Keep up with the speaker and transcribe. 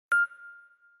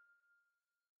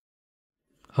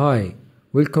Hi,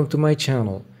 welcome to my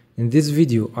channel. In this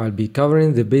video, I'll be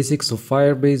covering the basics of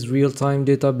Firebase Realtime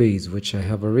Database, which I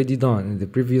have already done in the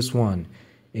previous one,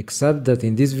 except that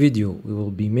in this video, we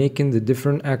will be making the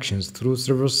different actions through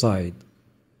server side.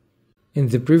 In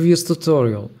the previous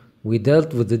tutorial, we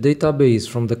dealt with the database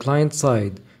from the client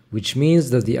side, which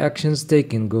means that the actions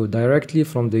taken go directly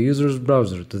from the user's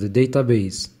browser to the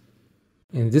database.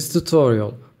 In this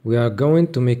tutorial, we are going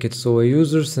to make it so a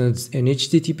user sends an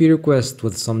HTTP request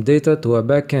with some data to a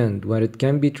backend where it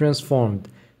can be transformed,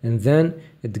 and then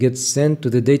it gets sent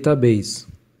to the database.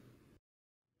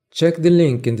 Check the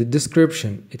link in the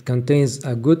description. It contains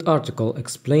a good article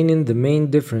explaining the main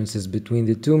differences between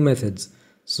the two methods,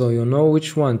 so you know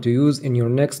which one to use in your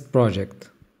next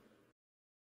project.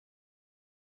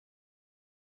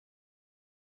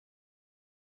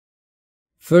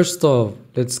 First off,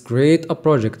 let's create a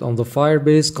project on the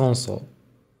Firebase console.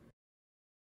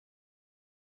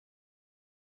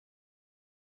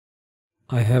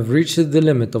 I have reached the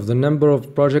limit of the number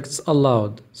of projects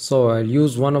allowed, so I'll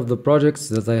use one of the projects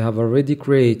that I have already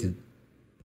created.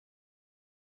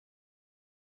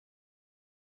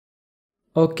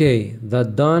 Okay,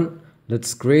 that done,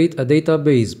 let's create a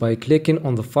database by clicking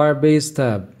on the Firebase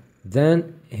tab,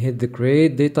 then hit the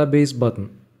Create Database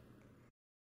button.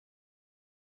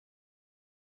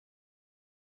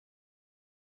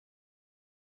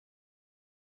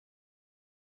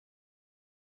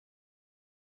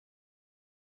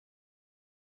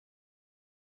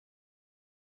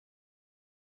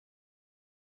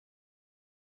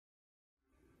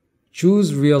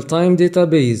 Choose Real-Time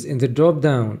Database in the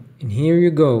drop-down, and here you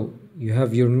go. You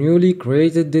have your newly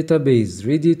created database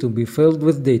ready to be filled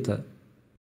with data.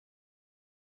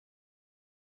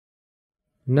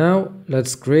 Now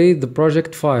let's create the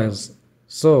project files.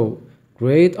 So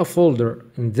create a folder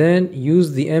and then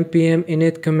use the npm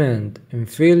init command and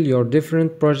fill your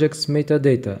different projects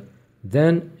metadata.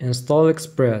 Then install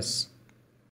Express.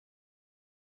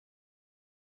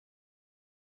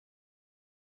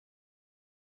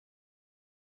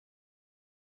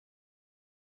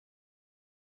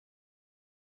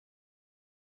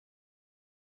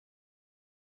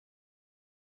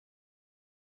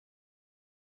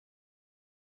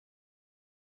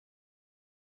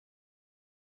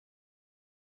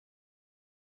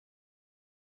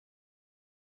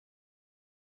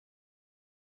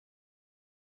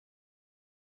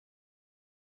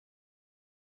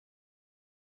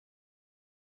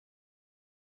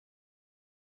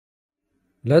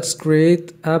 Let's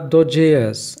create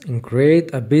app.js and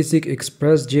create a basic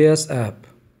Expressjs app.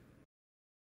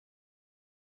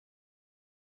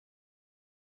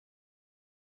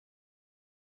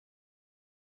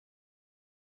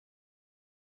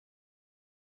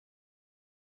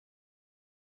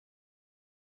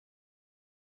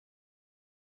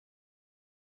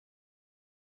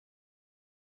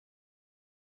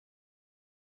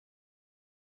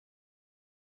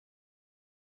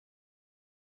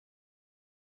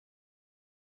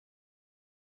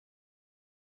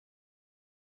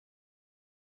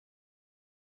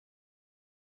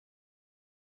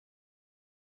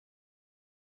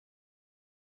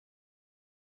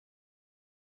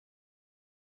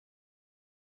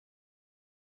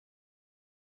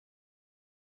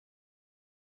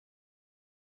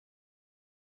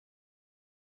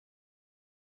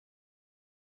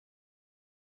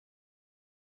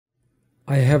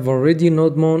 I have already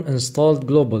NodeMon installed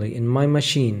globally in my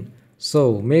machine,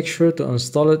 so make sure to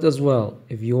install it as well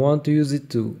if you want to use it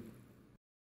too.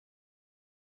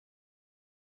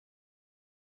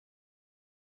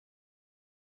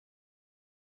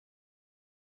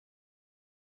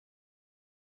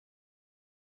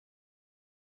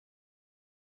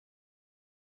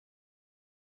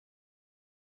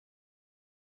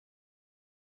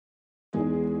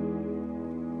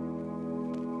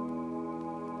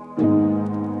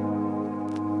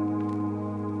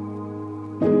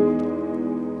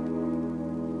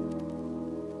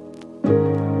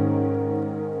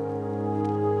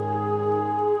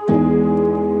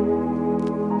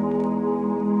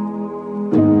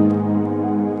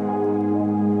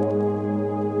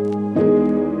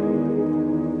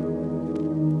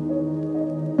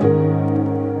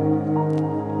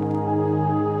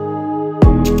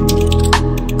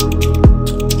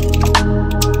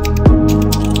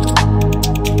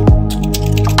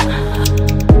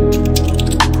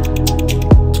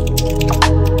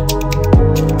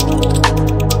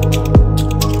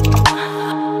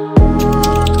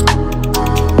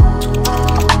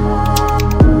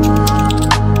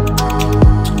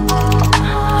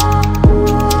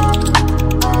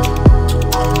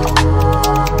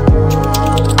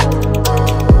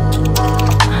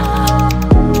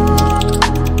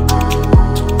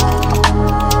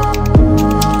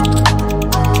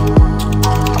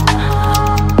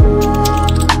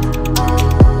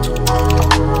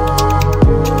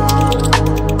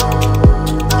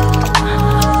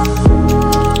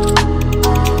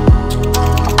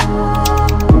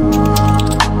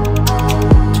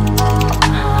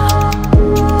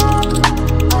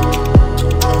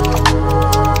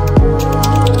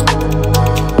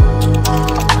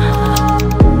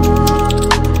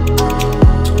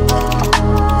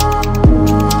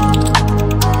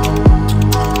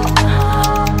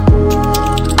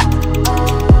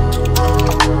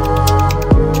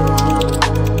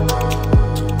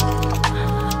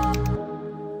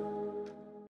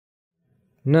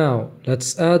 Now,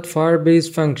 let's add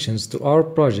Firebase Functions to our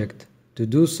project. To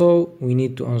do so, we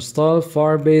need to install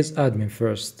Firebase admin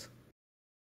first.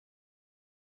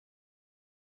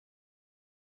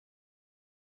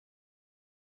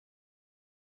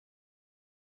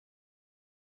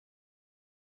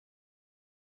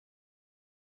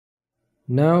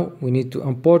 Now, we need to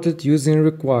import it using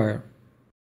require.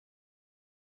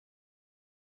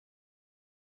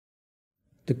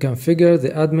 To configure the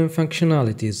admin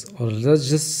functionalities, or let's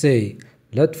just say,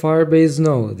 let Firebase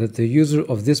know that the user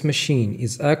of this machine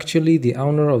is actually the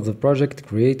owner of the project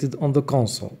created on the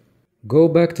console. Go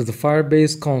back to the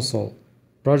Firebase console,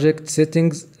 Project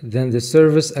Settings, then the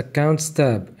Service Accounts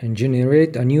tab and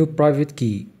generate a new private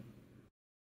key.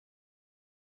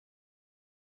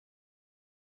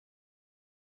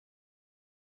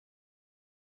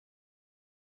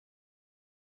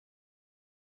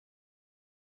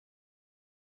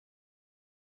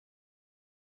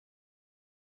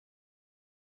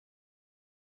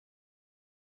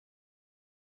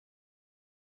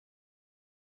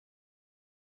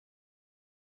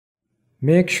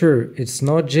 Make sure it's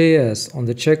Node.js on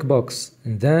the checkbox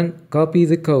and then copy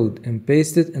the code and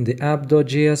paste it in the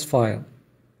app.js file.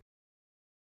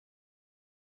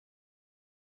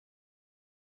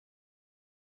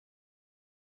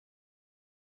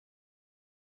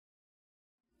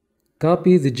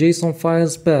 Copy the JSON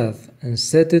file's path and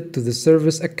set it to the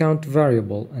service account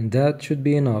variable, and that should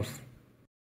be enough.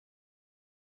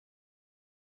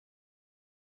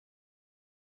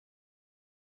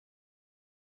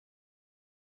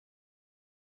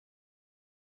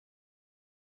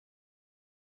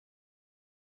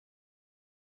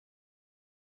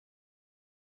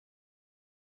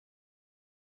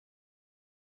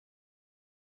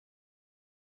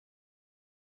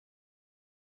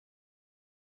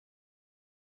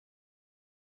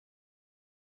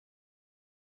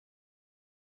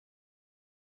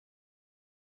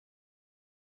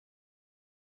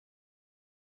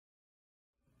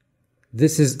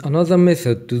 This is another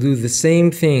method to do the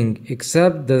same thing,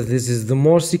 except that this is the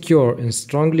more secure and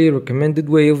strongly recommended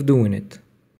way of doing it.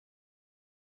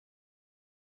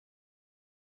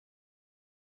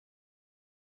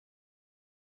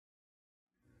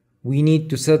 We need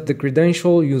to set the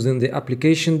credential using the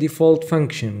application default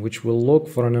function, which will look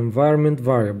for an environment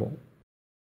variable.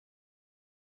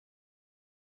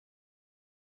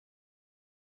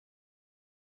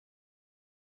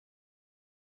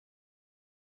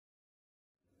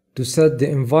 To set the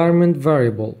environment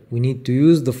variable, we need to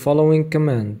use the following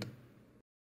command.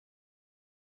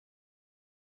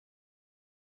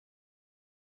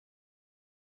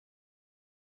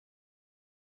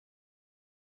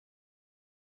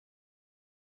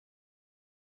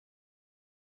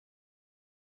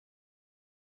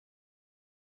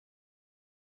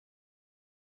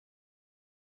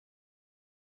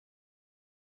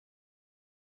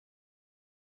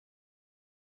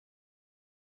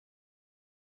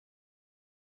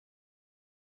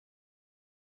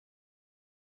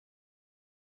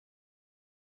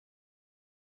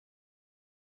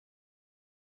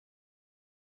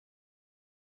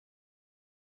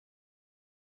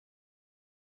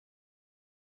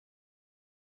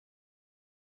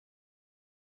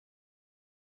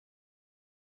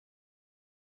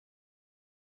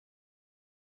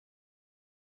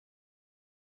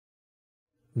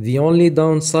 The only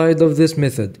downside of this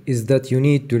method is that you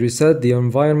need to reset the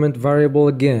environment variable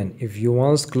again if you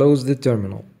once close the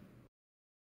terminal.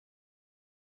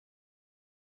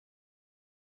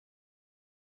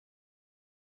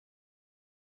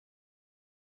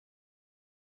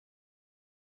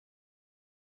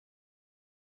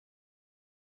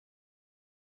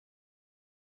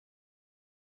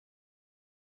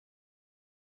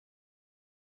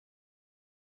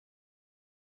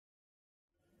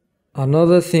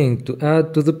 Another thing to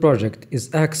add to the project is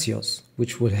Axios,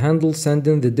 which will handle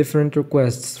sending the different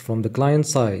requests from the client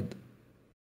side.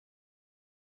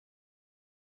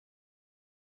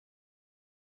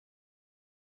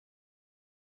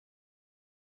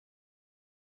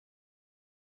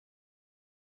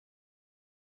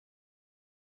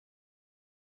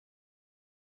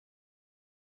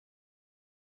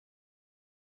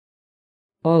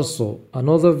 Also,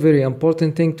 another very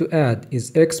important thing to add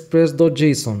is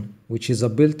Express.json, which is a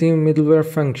built-in middleware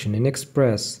function in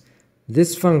Express.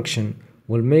 This function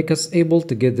will make us able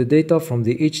to get the data from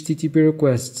the HTTP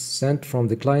requests sent from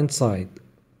the client side.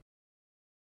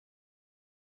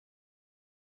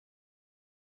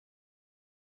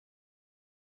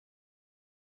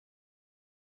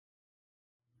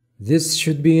 This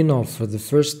should be enough for the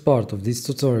first part of this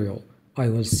tutorial. I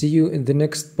will see you in the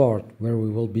next part where we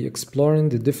will be exploring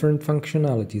the different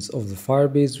functionalities of the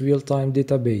Firebase Realtime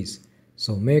Database,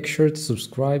 so make sure to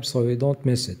subscribe so you don't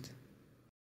miss it.